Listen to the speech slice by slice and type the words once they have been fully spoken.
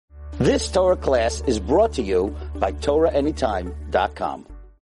This Torah class is brought to you by TorahAnytime.com.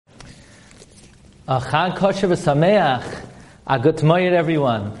 Chag Kosher v'Sameach. A good moed,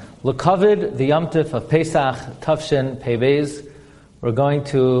 everyone. L'kovid, the Yom Tov of Pesach, Tavshin Pei Beis. We're going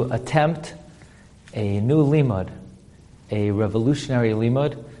to attempt a new limud, a revolutionary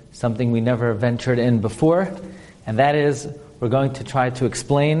limud, something we never ventured in before, and that is we're going to try to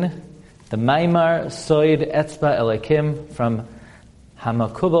explain the Maimar Soid Etzba Elokim from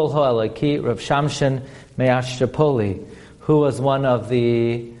Hamakubal Ho Eloki, Rav Shamshin Me'ashtrapoli, who was one of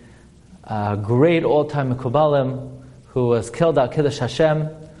the great all-time Mekubalim, who was killed al Kiddush Hashem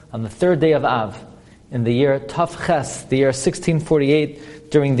on the third day of Av in the year Tav Ches, the year 1648,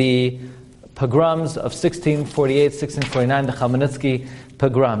 during the pogroms of 1648, 1649, the Chmielnicki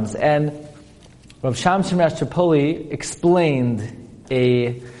pogroms. And Rav Shamshin Me'ashtrapoli explained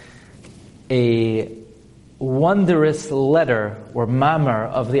a wondrous letter or mamar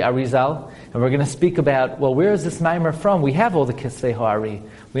of the Arizal, and we're going to speak about, well, where is this mamar from? We have all the Kisvei Ha'ari.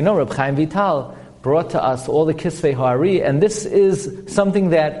 We know Reb Chaim Vital brought to us all the Kisvei Ha'ari, and this is something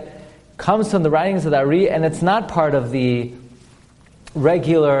that comes from the writings of the Ari, and it's not part of the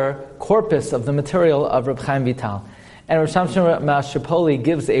regular corpus of the material of Reb Chaim Vital. And Rav Shamshin Me'ashtrapoli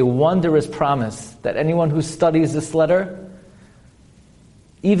gives a wondrous promise that anyone who studies this letter,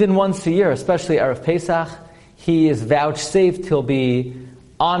 even once a year, especially Erev Pesach, he is vouchsafed, he'll be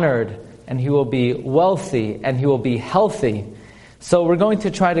honored, and he will be wealthy, and he will be healthy. So we're going to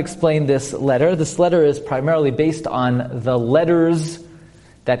try to explain this letter. This letter is primarily based on the letters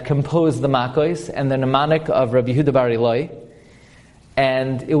that compose the Makos and the mnemonic of Rabbi Yehuda Bar Ilai.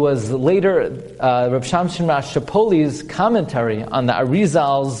 And it was later, Rav Shamshin Me'ashtrapoli's commentary on the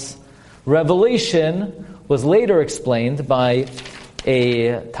Arizal's revelation was later explained by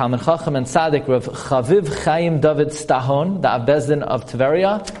a Talmid Chacham and Tzaddik, Rav Chaviv Chaim David Stahon, the Abezdin of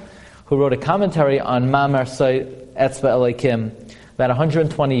Tveria, who wrote a commentary on Mamar Soid Etzba Elokim about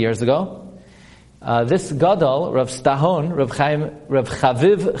 120 years ago. This Gadol, Rav Stahon, Rav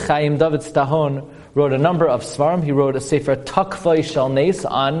Chaviv Chaim David Stahon, wrote a number of svarim. He wrote a sefer Takvai Shel Nes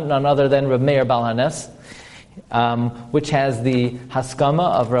on none other than Rav Meir Baal HaNes, which has the Haskama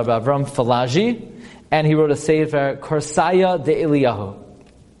of Rav Avram Falaji, and he wrote a sefer Korsaya de Eliyahu.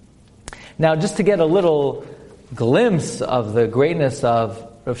 Now, just to get a little glimpse of the greatness of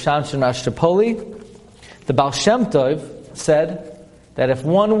Rav Shamshin Me'ashtrapoli, the Baal Shem Tov said that if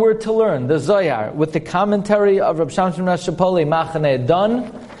one were to learn the Zohar with the commentary of Rav Shamshin Me'ashtrapoli, Machaneh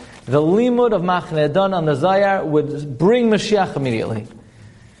Don, the limud of Machaneh Don on the Zohar would bring Mashiach immediately.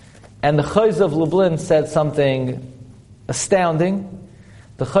 And the Chayz of Lublin said something astounding.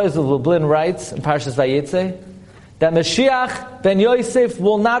 The Chayz of Lublin writes in Parshas Vayetze that Mashiach ben Yosef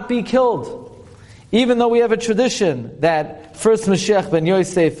will not be killed. Even though we have a tradition that first Mashiach ben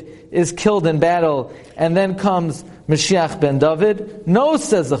Yosef is killed in battle and then comes Mashiach ben David. No,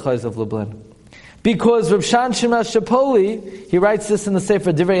 says the Chayz of Lublin. Because Rav Shamshin Me'ashtrapoli, he writes this in the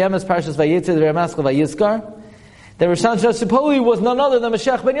Sefer Divrei Emes, Parshas Vayetze, Divrei Maskal Vayizkar, that Rav Shamshin Me'ashtrapoli was none other than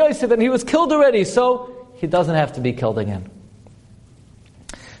Mashiach ben Yosef, and he was killed already, so he doesn't have to be killed again.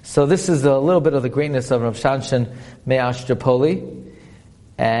 So this is a little bit of the greatness of Rav Shamshin Me'ashtrapoli,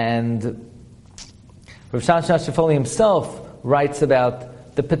 and Rav Shamshin Me'ashtrapoli himself writes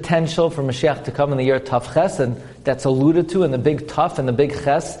about the potential for Mashiach to come in the year Tav Ches, and that's alluded to in the big Tav and the big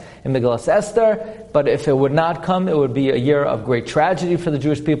Ches in Megillas Esther. But if it would not come, it would be a year of great tragedy for the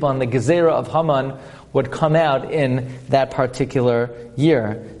Jewish people, and the Gezerah of Haman would come out in that particular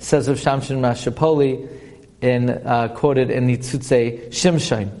year, says Rav Shamshin Me'ashtrapoli, quoted in Nitzutze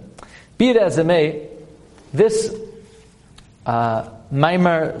Shimshon. Be it as it may, this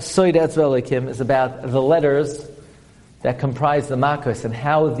Maimar Soid Etzba Elokim is about the letters that comprise the Makos, and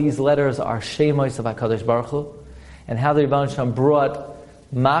how these letters are Shemos of HaKadosh Baruch Hu, and how the Rebbeinu Shalom brought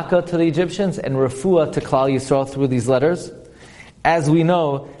Makkah to the Egyptians and Refuah to Klal Yisrael through these letters. As we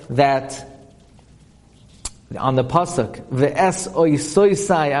know that on the pasuk, Ve'es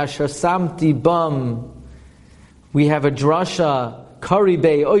oisoisai asher samti bam, we have a drasha,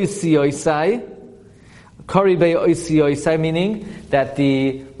 Karibei oisi oisai. Karibei oisi oisai, meaning that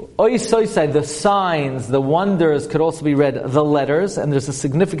the oisoisai, the signs, the wonders, could also be read the letters, and there's a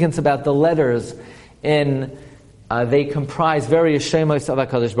significance about the letters in they comprise various shemos of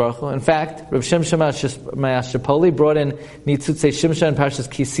HaKadosh Baruch Hu. In fact, Rav Shimshon Me'ashtrapoli brought in Nitzutze Shimshon and Parshas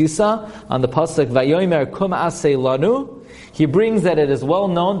Kisisa on the pasuk Vayomer Kum Asei Lanu. He brings that it is well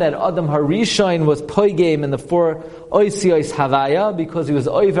known that Adam Harishon was poigem in the 4 Oisios Havaya because he was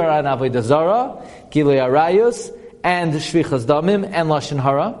over on Avodah Zarah, Gilui Arayos, and Shvichas Damim, and Lashon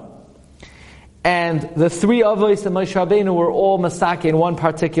Hara. And the three Avos and Moshe Rabbeinu were all Masake in one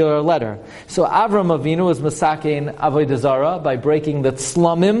particular letter. So Avram Avinu was Masake in Avodah Zarah by breaking the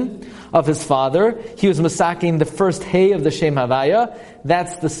tzlamim of his father. He was Masake in the first Hey of the Shem Havaya.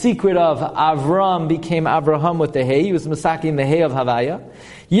 That's the secret of Avram became Avraham with the Hey. He was Masake in the Hey of Havaya.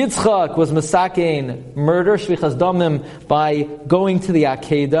 Yitzchak was Masake in murder, Shvichas Damim, by going to the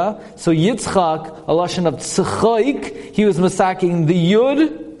Akedah. So Yitzchak, a lashon of Tzechoik, he was Masake in the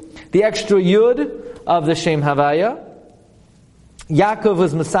Yud, the extra Yud of the Shem Havaya. Yaakov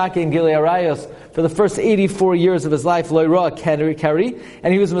was Masake in Gilei Arayos for the first 84 years of his life, Loira Kari,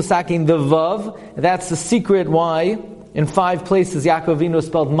 and he was Masake in the Vav. That's the secret why in 5 places Yaakov Avinu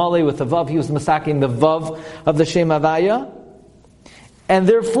spelled Malay with the Vav. He was Masake in the Vav of the Shem Havaya. And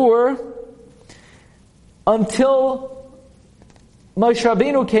therefore, until Moshe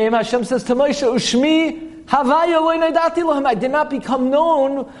Rabbeinu came, Hashem says to Moshe, Ushmi Havaya lo nidati lohem. I did not become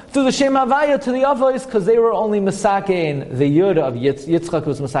known through the Shem Havaya to the Avos because they were only Masake in the Yud of Yitzchak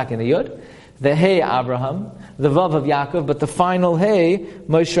was Masake in the Yud, the Hey Abraham, the Vav of Yaakov, but the final Hey,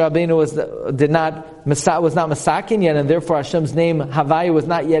 Moshe Rabbeinu was not Masake yet, and therefore Hashem's name Havaya was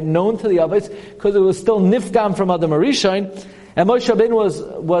not yet known to the Avos because it was still Nifgam from Adam Arishain. And Moshe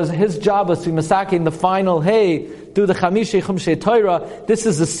Rabbeinu was his job was to be Masake in the final Hey through the Chamishe Chumshei Torah. This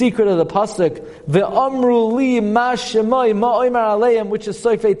is the secret of the pasuk. Ve'amru li ma shemai ma oimar aleim, which is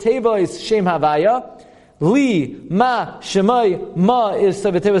Soifei Teva is Shem Havaya. Li ma shemai ma is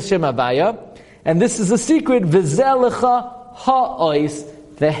Soifei Teva Shem Havaya. And this is the secret. V'zelecha ha'ois.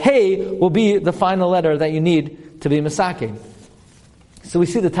 The Hey will be the final letter that you need to be Masake. So we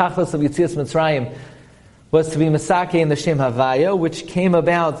see the Tachlis of Yetzias Mitzrayim was to be Masake in the Shem Havaya, which came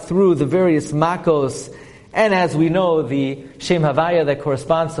about through the various Makos. And as we know, the Shem Havaya that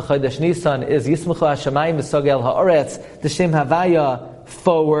corresponds to Chodesh Nisan is Yismuchu Hashemayim V'Sogel Ha'oretz, the Shem Havaya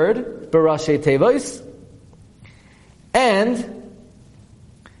forward, Barashei Tevos. And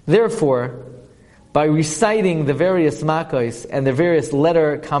therefore, by reciting the various Makos and the various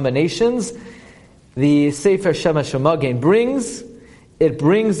letter combinations, the Sefer Shemesh U'Magen brings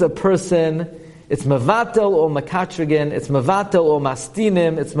a person. It's Mavatel or Makatrigan, it's Mavatel or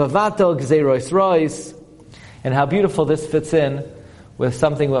Mastinim, it's Mavatel Gzeiros Rois. And how beautiful this fits in with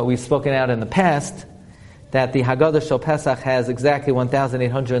something that we've spoken out in the past, that the Haggadah Shel Pesach has exactly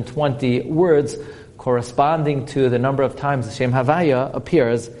 1,820 words corresponding to the number of times the Shem Havaya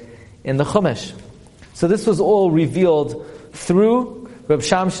appears in the Chumash. So this was all revealed through Reb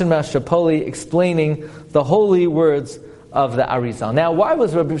Shamshon Mashapoli explaining the holy words of the Arizal. Now, why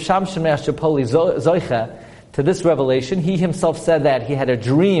was Rabbi Shamshon Mashapoli zoicha to this revelation? He himself said that he had a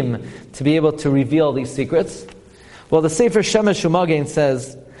dream to be able to reveal these secrets. Well, the Sefer Shemesh U'Magen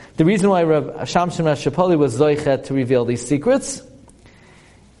says the reason why Rabbi Shamshon Mashapoli was zoicha to reveal these secrets,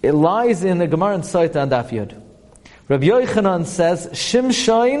 it lies in the Gemara in Sotah and Daf Yud. Rabbi Yochanan says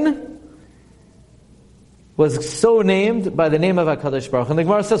Shimshon was so named by the name of HaKadosh Baruch Hu. And the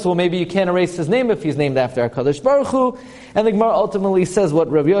Gemara says, well, maybe you can't erase his name if he's named after HaKadosh Baruch Hu. And the Gemara ultimately says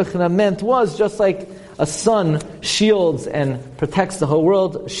what Rabbi Yochanan meant was just like a sun shields and protects the whole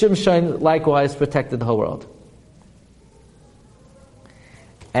world, Shimshon likewise protected the whole world.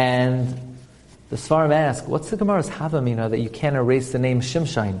 And the Sfarim ask, what's the Gemara's Havamina that you can't erase the name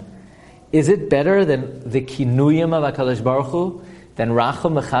Shimshon? Is it better than the Kinuyim of HaKadosh Baruch Hu? Then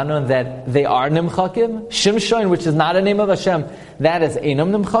Rachum Mechanon, that they are Nimchakim? Shimshon, which is not a name of Hashem, that is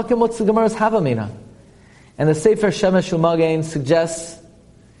Einam Nimchakim? What's the Gemara's Havamina? And the Sefer Shemesh U'Magen suggests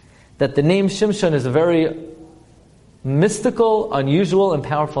that the name Shimshon is a very mystical, unusual, and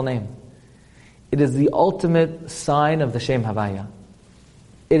powerful name. It is the ultimate sign of the Shem Havaya.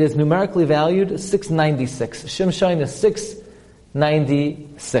 It is numerically valued 696. Shimshon is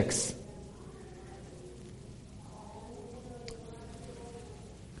 696.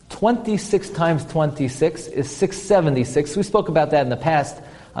 26 times 26 is 676. We spoke about that in the past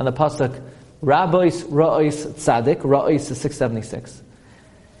on the pasuk Rabbois Ra'os Tzadik. Ra'os is 676.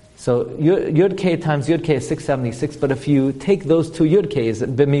 So Yud K times Yud K is 676. But if you take those two Yud Ks,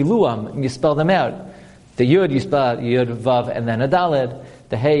 b'miluam, and you spell them out, the Yud you spell out Yud Vav and then a Daled.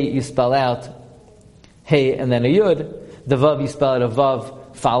 The Hey you spell out Hey and then a Yud. The Vav you spell out a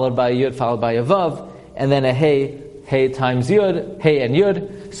Vav followed by a Yud followed by a Vav, and then a Hey times Yud, Hey and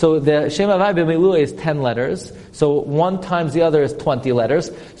Yud. So the Shem Havaya b'Milua is 10 letters. So one times the other is 20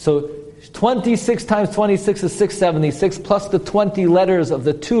 letters. So 26 times 26 is 676, plus the 20 letters of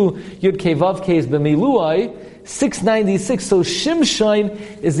the two Yud Kei Vav Keis b'Miluai, 696. So Shimshon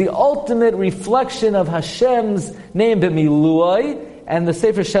is the ultimate reflection of Hashem's name b'Miluai, and the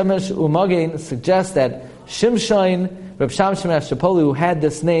Sefer Shemesh U'Magen suggests that Shimshon, Reb Shamshon Shapoli, who had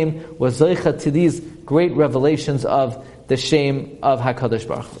this name, was zoicha to these great revelations of the Shem of HaKadosh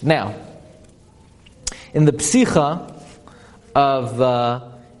Baruch Hu. Now, in the Psicha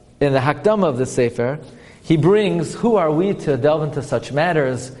in the Hakdama of the Sefer, he brings, who are we to delve into such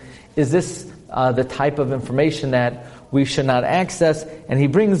matters? Is this the type of information that we should not access? And he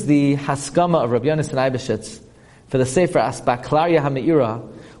brings the Haskama of Rabbi Yonasan Eibeshitz for the Sefer Asbaklaria HaMeira,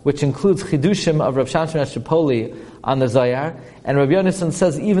 which includes Chidushim of Reb Shamshon Shapoli on the Zohar. And Rabbi Yonasan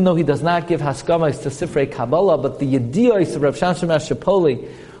says, even though he does not give Haskamas to Sifrei Kabbalah, but the Yediyos of Reb Shamshon Shapoli,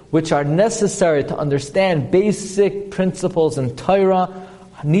 which are necessary to understand basic principles in Torah,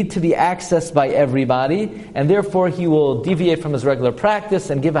 need to be accessed by everybody, and therefore he will deviate from his regular practice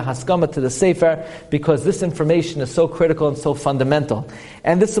and give a haskama to the Sefer, because this information is so critical and so fundamental.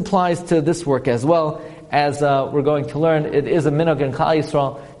 And this applies to this work as well. As we're going to learn, it is a minhag in Klal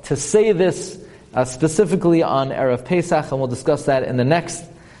Yisrael to say this specifically on Erev Pesach, and we'll discuss that in the next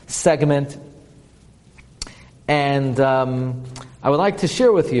segment. And I would like to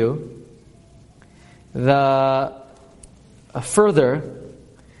share with you further,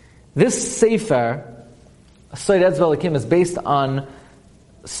 this Sefer, Sod Etzba Elokim, is based on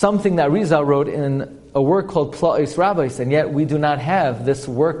something that Arizal wrote in a work called Pla'os Rabbos, and yet we do not have this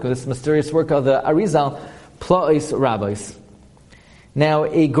work, this mysterious work of the Arizal, Pla'os Rabbos. Now,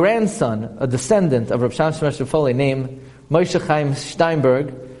 a grandson, a descendant of Reb Shamshon Shapoli named Moshe Chaim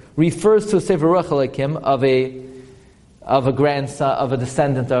Steinberg refers to a Sefer Ruach Elokim of a grandson, of a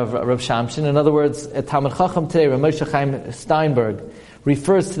descendant of Reb Shamshon. In other words, a Talmud Chacham today, Reb Moshe Chaim Steinberg,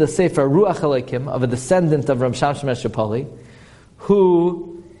 refers to the Sefer Ruach Elokim of a descendant of Reb Shamshon Shapoli,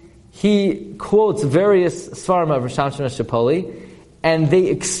 who he quotes various svarim of Reb Shamshon Shapoli, and they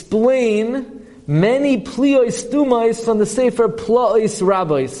explain many plios stumais from the Sefer Pla'os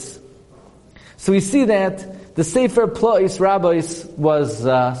Rabbos. So we see that the Sefer Pla'os Rabbos was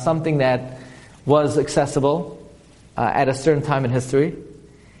something that was accessible at a certain time in history,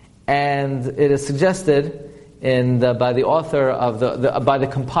 and it is suggested by the author of by the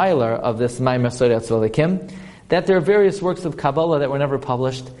compiler of this Maimer Sod Etzba Elokim, that there are various works of Kabbalah that were never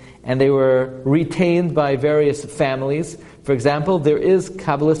published, and they were retained by various families. For example, there is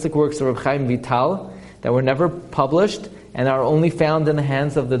Kabbalistic works of Reb Chaim Vital that were never published and are only found in the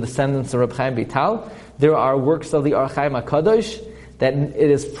hands of the descendants of Reb Chaim Vital. There are works of the Or Chaim HaKadosh that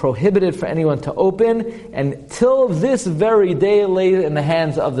it is prohibited for anyone to open, and till this very day lay in the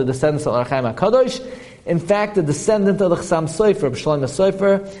hands of the descendants of Or Chaim HaKadosh. In fact, the descendant of the Chassam Sofer, Reb Shlomo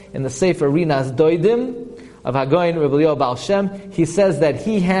Sofer, in the Sefer Rinas Doidim of Hagoyin Reb Eliyahu Baal Shem, he says that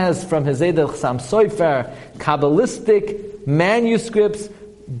he has from his Zayda Chassam Sofer Kabbalistic manuscripts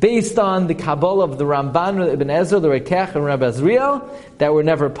based on the Kabbalah of the Ramban, Ibn Ezra, the Rekech, and Rabbi Azriel that were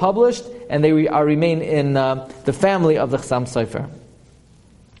never published, and they remain in the family of the Chassam Sofer.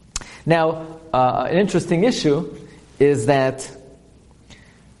 Now, an interesting issue is that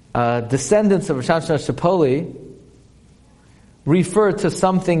descendants of Reb Shamshon Shapoli refer to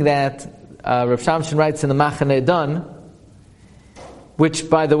something that Reb Shamshon writes in the Machane Dan, which,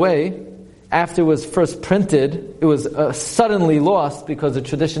 by the way, after it was first printed, it was suddenly lost because the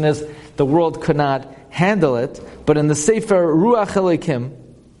tradition is the world could not handle it. But in the Sefer Ruach Elokim,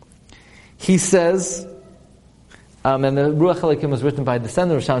 he says, and the Ruach Elokim was written by a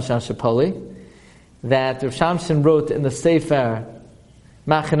descendant of Reb Shamshon Shapoli, that Reb Shamshon wrote in the Sefer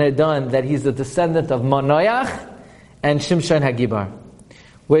Machane Dan that he's the descendant of Manoach and Shimshon Hagibar,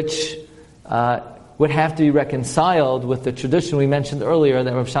 which would have to be reconciled with the tradition we mentioned earlier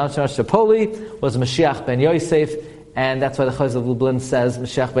that Reb Shamshon Shapoli was Mashiach ben Yosef, and that's why the Chazal of Lublin says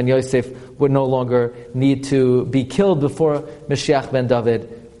Mashiach ben Yosef would no longer need to be killed before Mashiach ben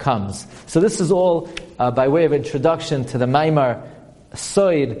David comes. So this is all by way of introduction to the Maimar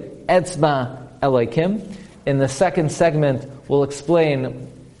Sod Etzba Elokim. In the second segment, we'll explain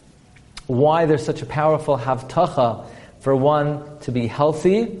why there's such a powerful havtacha for one to be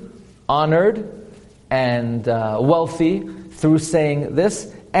healthy, honored, and wealthy through saying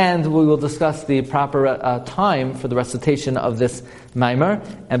this, and we will discuss the proper time for the recitation of this Maimer.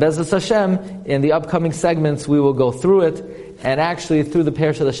 And Be'ezus Hashem, in the upcoming segments, we will go through it, and actually through the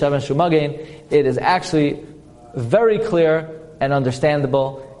Parsha of the Shevan Shumagein, it is actually very clear and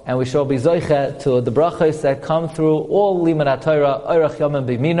understandable, and we shall be zoiche to the brachos that come through all limud HaTorah, Orach Yomim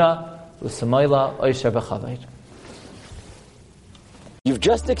B'Mina, U'Samayla, Oisher B'Chaved. You've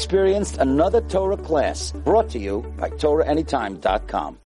just experienced another Torah class brought to you by TorahAnytime.com.